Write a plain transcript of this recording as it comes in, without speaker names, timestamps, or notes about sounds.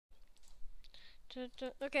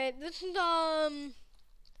Okay, this is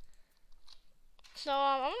So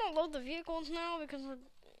I'm gonna load the vehicles now because we're.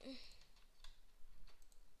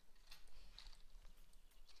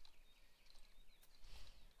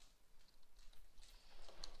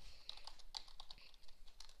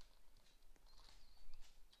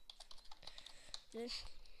 This.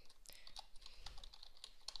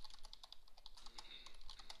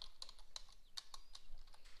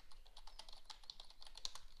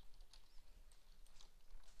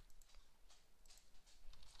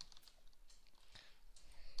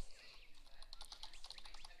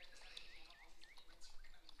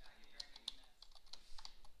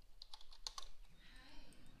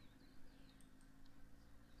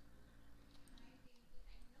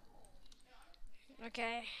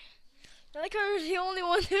 Okay. I like I was the only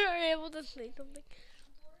one that are able to say something.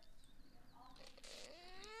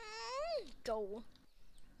 Go.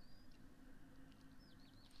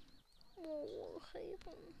 Oh,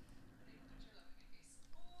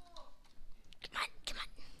 come on, come on.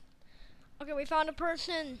 Okay, we found a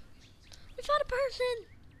person. We found a person.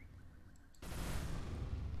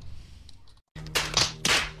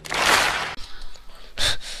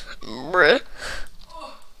 Bruh.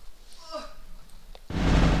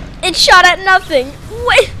 It shot at nothing.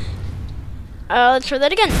 Wait. Let's try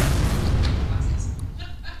that again.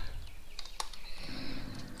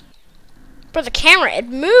 Bro, the camera, it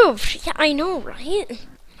moved. Yeah, I know, right?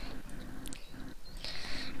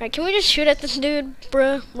 Alright, can we just shoot at this dude,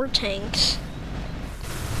 bruh? We're tanks.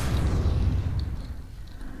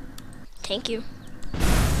 Thank you.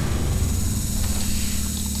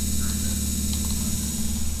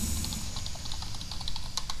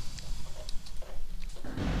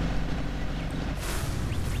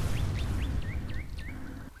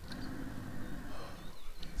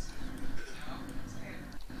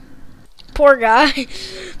 Poor guy.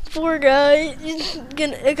 Poor guy. He's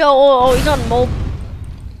gonna go. Oh, he's on mobile.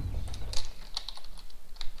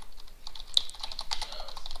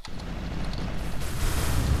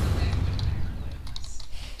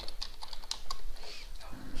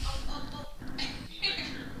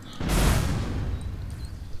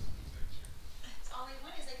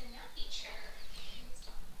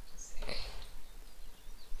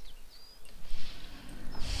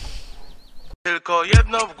 Tylko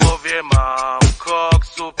jedno w głowie mam,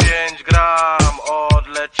 koksu 5 gram,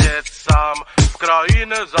 odlecieć sam w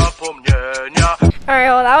krainę zapomnienia. Alright,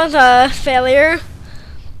 well that was a failure.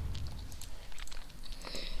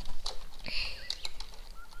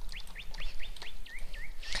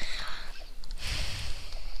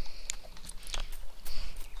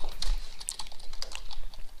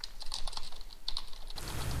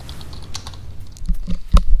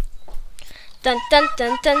 Dun dun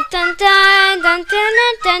dun dun dun dun dun dun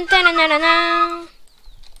dun dun dun dun dun.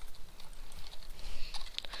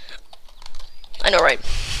 I know, right?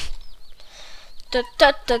 Da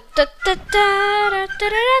da da da da da da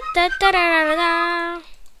da da da da.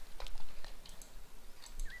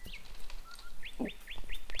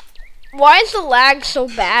 Why is the lag so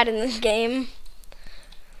bad in this game?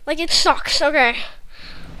 Like, it sucks. Okay,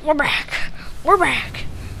 we're back. We're back.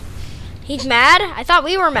 He's mad? I thought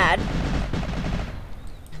we were mad.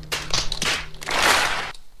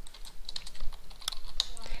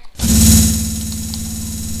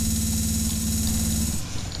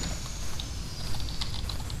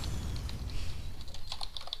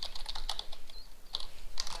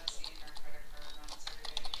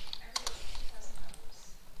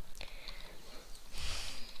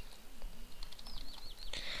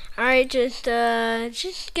 Alright, just gonna.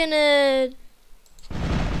 You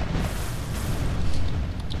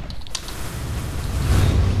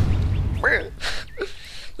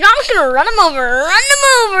know, I'm just gonna run him over. Run him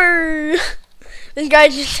over. This guy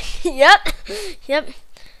just. Yep. Yep.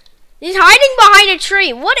 He's hiding behind a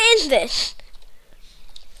tree. What is this?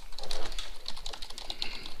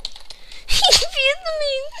 He's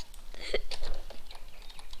Vietnamese.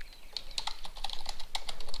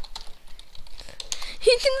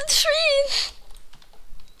 He's in the trees.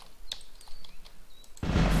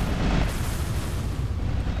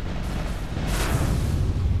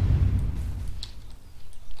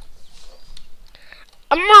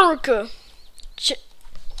 America.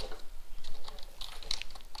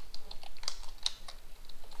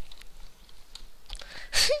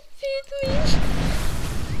 Vietnamese.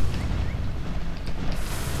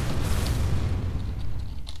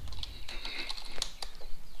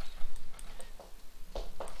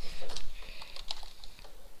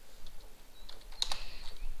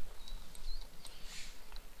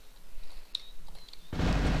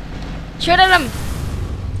 Shoot at him!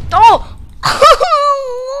 Oh!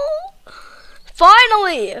 Fuck!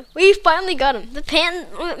 Yay! We finally got him.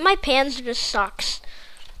 My panzer just sucks.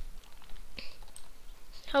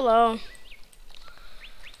 Hello.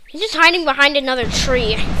 He's just hiding behind another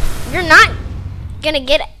tree. You're not gonna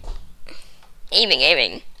get it.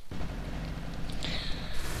 Aiming.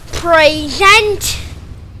 Present.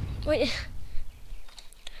 Wait.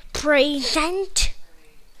 Present.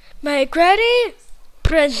 Make ready.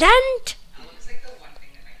 Present.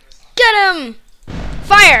 Get him.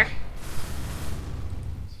 Fire.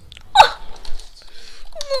 Oh.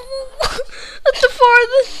 That's the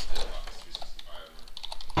farthest.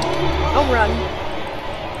 I'll run.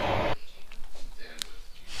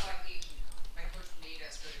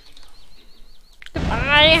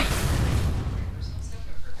 Goodbye.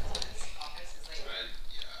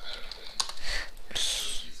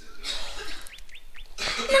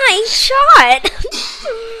 Nice shot.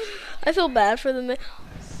 I feel bad for the man.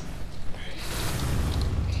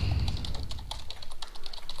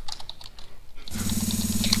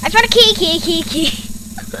 I found a key.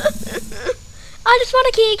 I just want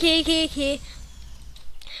a key.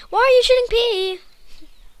 Why are you shooting P?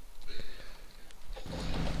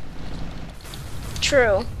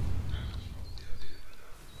 True.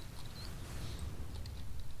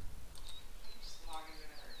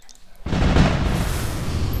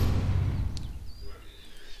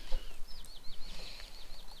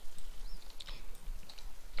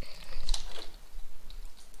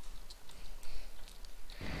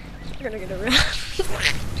 You're gonna get around.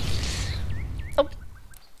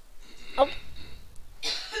 Oh.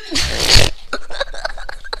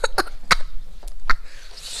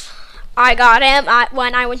 I got him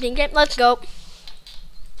when I was thinking. Let's go.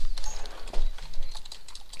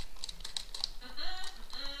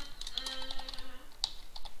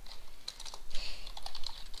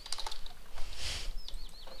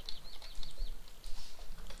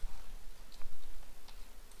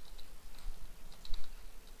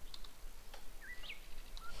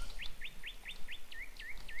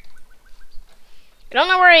 I don't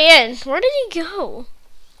know where he is. Where did he go?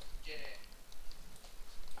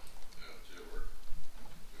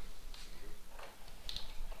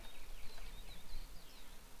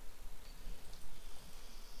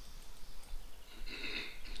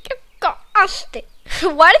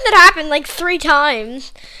 Why did that happen like 3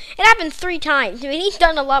 times? It happened 3 times. I mean, he's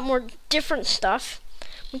done a lot more different stuff.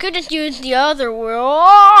 We could just use the other world.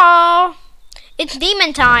 Oh, it's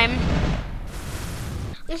demon time.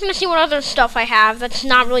 I'm just gonna see what other stuff I have that's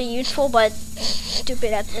not really useful but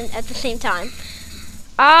stupid at the same time.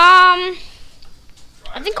 I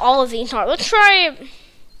think all of these are. Let's try.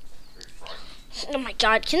 Oh my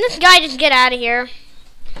God! Can this guy just get out of here?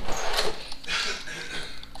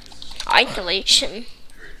 Isolation.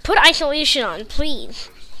 Put isolation on, please.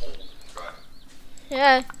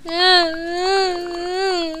 Yeah.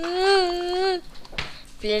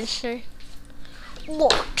 Blister.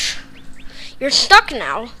 Watch. You're stuck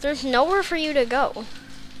now. There's nowhere for you to go.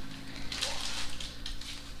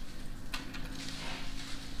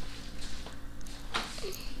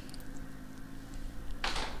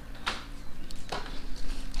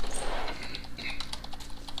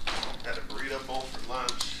 Had a burrito bowl for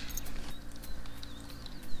lunch.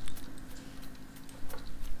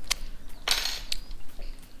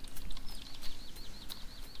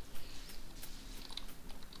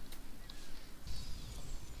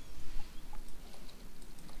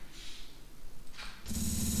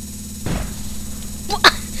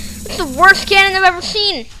 It's the worst cannon I've ever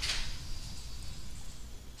seen.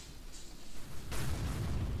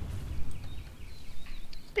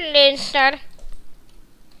 Blister.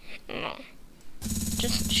 No.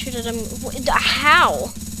 Just shoot at him.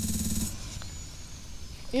 How?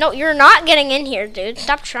 No, you're not getting in here, dude.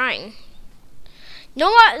 Stop trying. No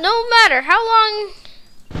matter how long,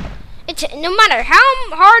 no matter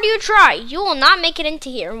how hard you try, you will not make it into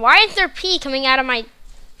here. Why is there pee coming out of my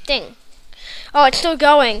thing? Oh, it's still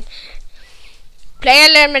going. Player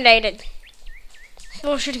eliminated.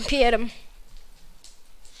 Still shooting pee at him.